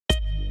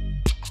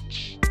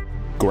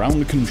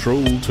Ground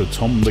Control to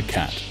Tom the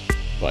Cat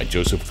by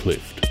Joseph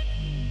Clift.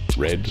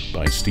 Read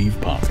by Steve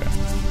Parker.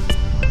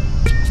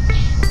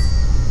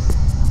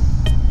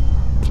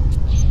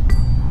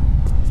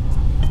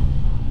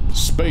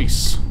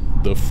 Space,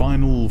 the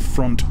final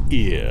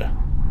frontier.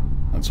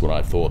 That's what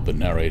I thought the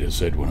narrator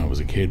said when I was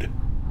a kid.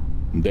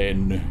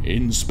 Then,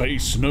 in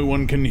space, no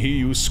one can hear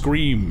you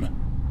scream.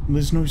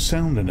 There's no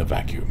sound in a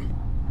vacuum.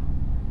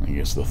 I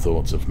guess the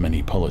thoughts of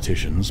many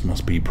politicians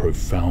must be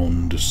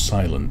profound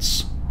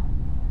silence.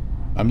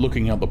 I'm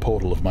looking out the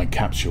portal of my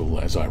capsule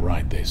as I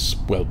write this.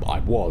 Well, I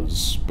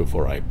was,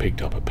 before I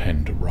picked up a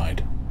pen to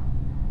write.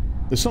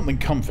 There's something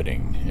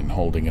comforting in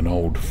holding an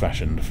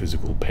old-fashioned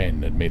physical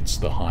pen amidst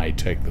the high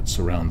tech that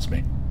surrounds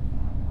me.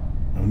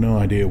 I have no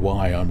idea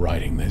why I'm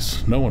writing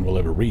this. No one will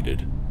ever read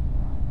it.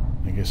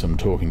 I guess I'm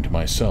talking to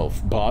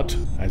myself, but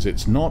as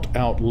it's not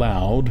out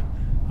loud,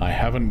 I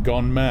haven't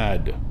gone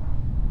mad.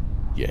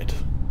 Yet.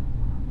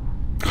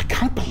 I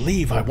can't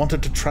believe I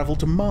wanted to travel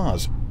to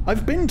Mars.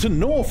 I've been to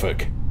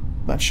Norfolk.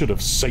 That should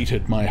have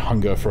sated my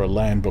hunger for a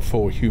land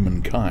before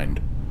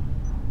humankind.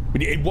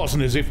 It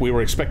wasn't as if we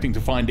were expecting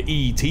to find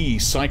E.T.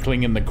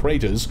 cycling in the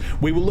craters.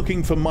 We were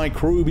looking for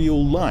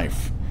microbial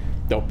life.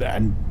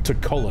 And to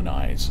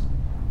colonize.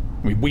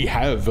 I mean, we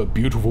have a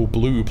beautiful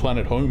blue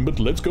planet home, but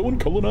let's go and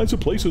colonize a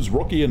place as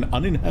rocky and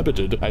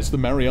uninhabited as the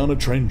Mariana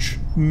Trench.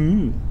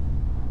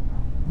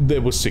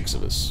 There were 6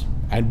 of us,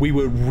 and we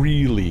were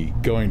really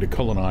going to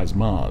colonize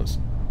Mars.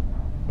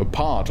 A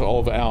part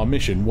of our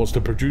mission was to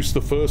produce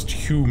the first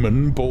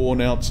human born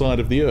outside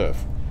of the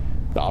Earth,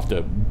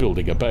 after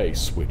building a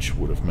base, which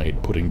would have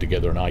made putting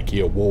together an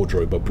IKEA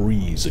wardrobe a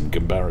breeze in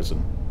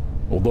comparison.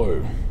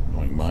 Although,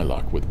 knowing my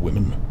luck with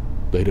women,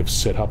 they'd have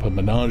set up a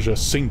menage a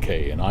cinque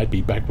and I'd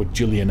be back with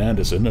Gillian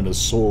Anderson and a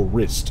sore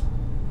wrist.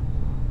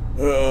 I'm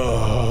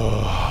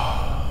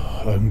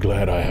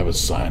glad I have a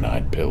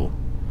cyanide pill.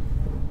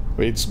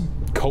 It's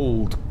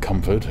cold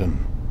comfort,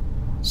 and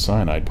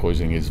cyanide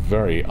poisoning is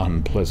very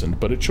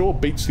unpleasant, but it sure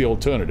beats the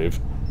alternative.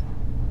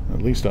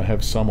 At least I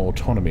have some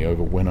autonomy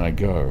over when I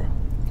go.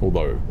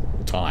 Although,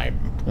 time.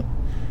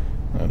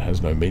 That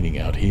has no meaning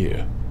out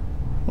here.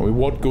 I mean,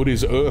 what good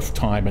is Earth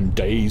time and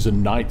days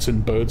and nights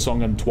and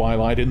birdsong and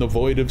twilight in the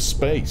void of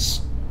space?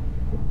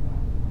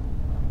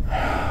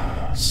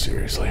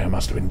 Seriously, I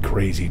must have been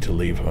crazy to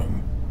leave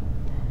home.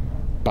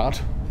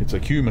 But it's a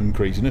human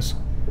craziness.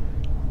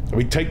 I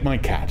mean, take my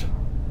cat.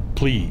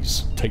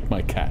 Please, take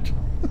my cat.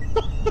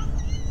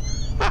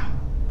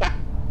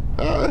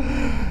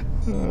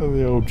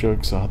 The old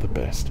jokes are the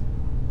best.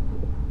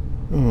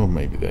 Oh,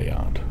 maybe they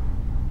aren't.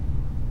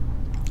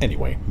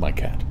 Anyway, my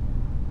cat.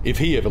 If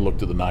he ever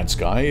looked at the night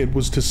sky, it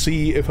was to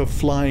see if a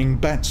flying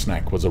bat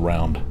snack was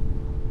around.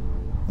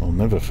 I'll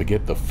never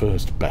forget the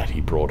first bat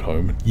he brought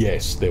home.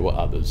 Yes, there were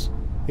others.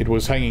 It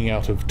was hanging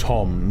out of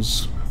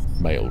Tom's,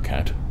 male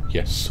cat.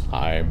 Yes,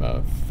 I'm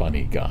a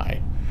funny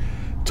guy.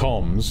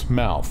 Tom's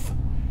mouth,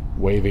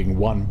 waving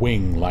one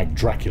wing like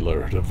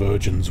Dracula at a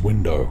virgin's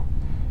window.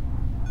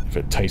 If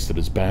it tasted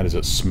as bad as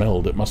it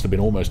smelled, it must have been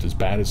almost as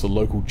bad as the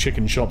local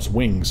chicken shop's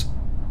wings.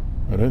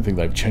 I don't think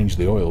they've changed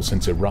the oil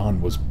since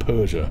Iran was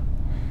Persia.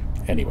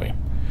 Anyway,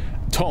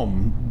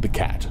 Tom, the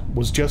cat,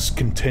 was just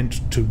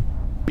content to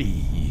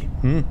be.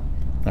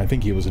 I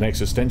think he was an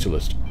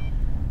existentialist.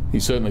 He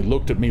certainly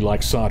looked at me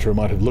like Sartre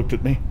might have looked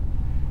at me.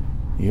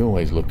 He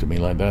always looked at me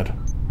like that.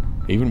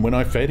 Even when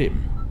I fed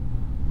him.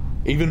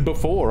 Even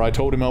before I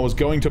told him I was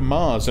going to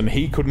Mars and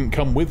he couldn't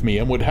come with me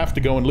and would have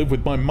to go and live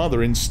with my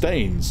mother in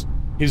Staines.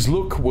 His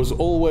look was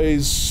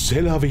always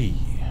c'est la vie.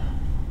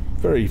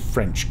 Very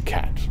French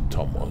cat,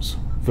 Tom was.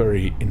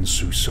 Very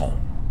insouciant.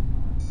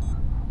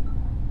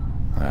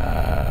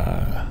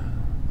 I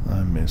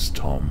miss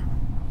Tom.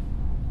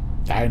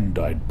 And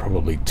I'd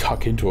probably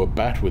tuck into a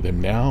bat with him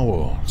now,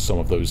 or some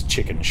of those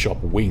chicken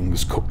shop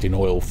wings cooked in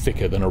oil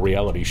thicker than a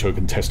reality show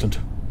contestant.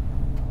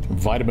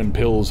 Vitamin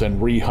pills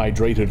and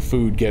rehydrated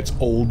food gets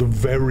old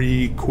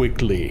very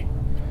quickly.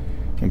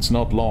 It's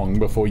not long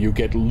before you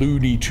get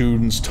Looney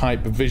Tunes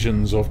type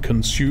visions of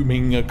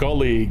consuming a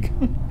colleague.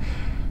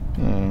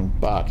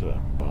 But a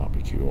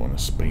barbecue on a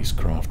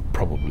spacecraft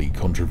probably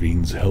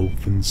contravenes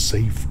health and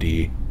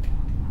safety.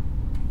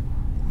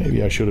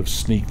 Maybe I should have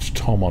sneaked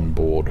Tom on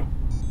board.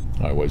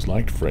 I always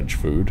liked French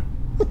food.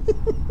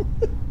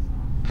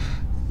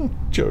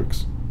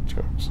 Jokes.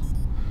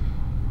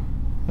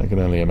 I can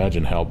only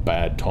imagine how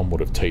bad Tom would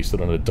have tasted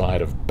on a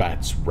diet of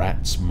bats,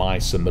 rats,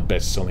 mice, and the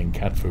best-selling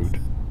cat food.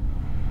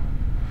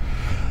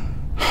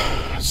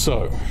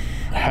 So,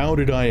 how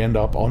did I end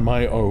up on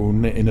my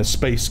own in a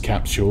space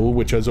capsule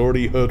which has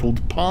already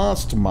hurtled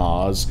past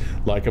Mars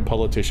like a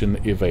politician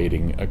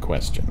evading a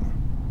question?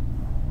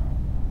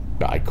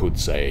 I could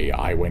say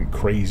I went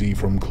crazy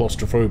from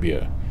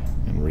claustrophobia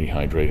and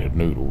rehydrated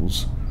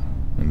noodles,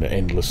 and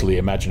endlessly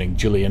imagining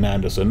Gillian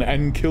Anderson,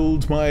 and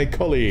killed my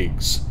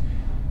colleagues.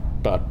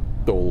 But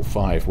all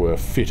 5 were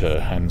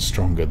fitter and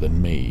stronger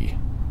than me.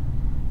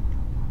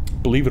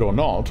 Believe it or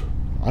not,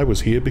 I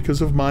was here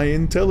because of my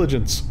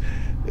intelligence.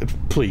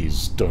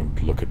 Please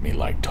don't look at me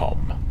like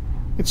Tom.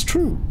 It's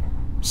true.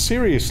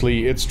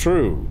 Seriously, it's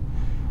true.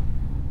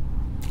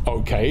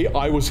 Okay,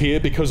 I was here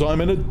because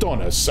I'm an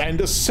Adonis and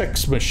a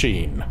sex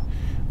machine.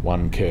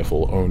 One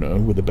careful owner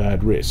with a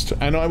bad wrist.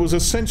 And I was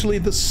essentially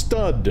the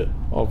stud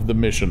of the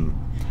mission.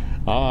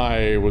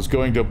 I was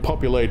going to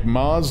populate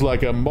Mars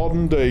like a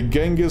modern-day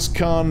Genghis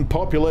Khan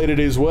populated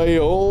his way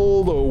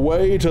all the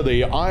way to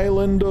the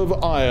island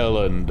of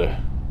Ireland.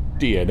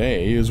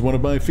 DNA is one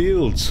of my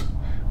fields.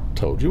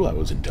 Told you I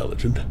was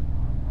intelligent.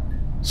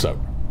 So,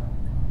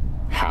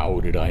 how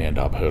did I end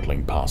up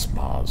hurtling past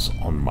Mars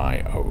on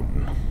my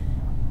own?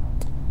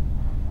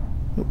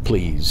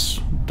 Please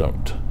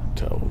don't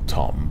tell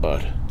Tom,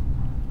 but...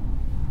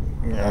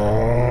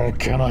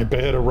 can I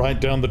bear to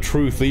write down the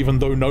truth even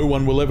though no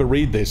one will ever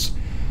read this?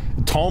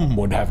 Tom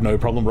would have no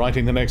problem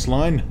writing the next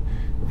line,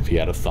 if he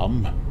had a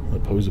thumb,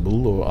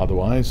 opposable or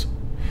otherwise.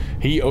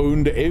 He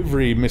owned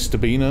every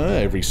misdemeanor,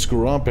 every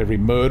screw-up, every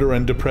murder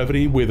and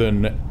depravity with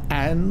an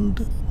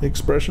 "and"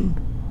 expression.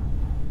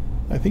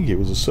 I think he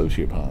was a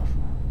sociopath.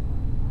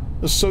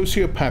 A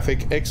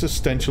sociopathic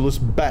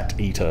existentialist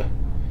bat-eater.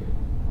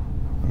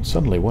 I'm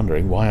suddenly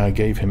wondering why I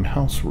gave him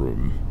house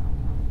room.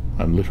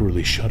 I'm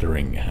literally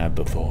shuddering at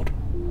the thought.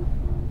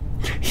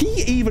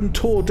 He even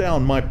tore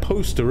down my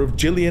poster of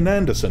Gillian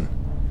Anderson.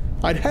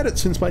 I'd had it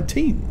since my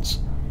teens.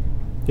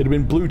 It had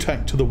been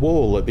blue-tacked to the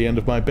wall at the end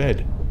of my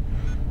bed.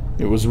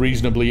 It was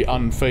reasonably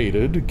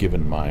unfaded,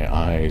 given my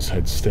eyes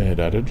had stared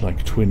at it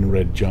like twin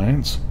red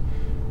giants.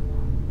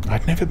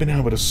 I'd never been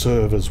able to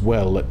serve as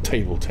well at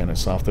table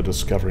tennis after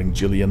discovering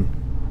Gillian.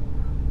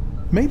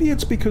 Maybe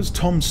it's because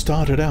Tom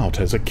started out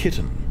as a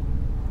kitten.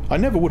 I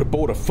never would have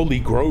bought a fully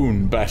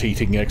grown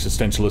bat-eating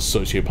existentialist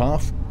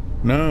sociopath.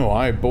 No,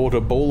 I bought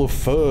a ball of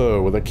fur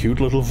with a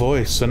cute little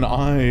voice and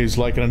eyes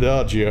like an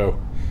adagio.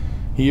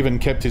 He even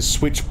kept his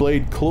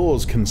switchblade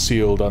claws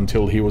concealed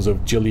until he was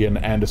of Gillian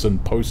Anderson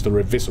poster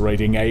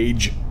eviscerating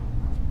age.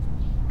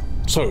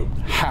 So,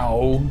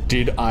 how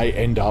did I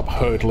end up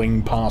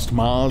hurtling past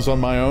Mars on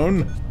my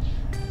own?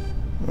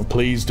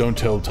 Please don't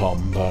tell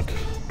Tom, but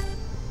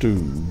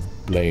do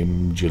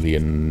blame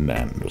Gillian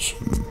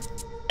Anderson.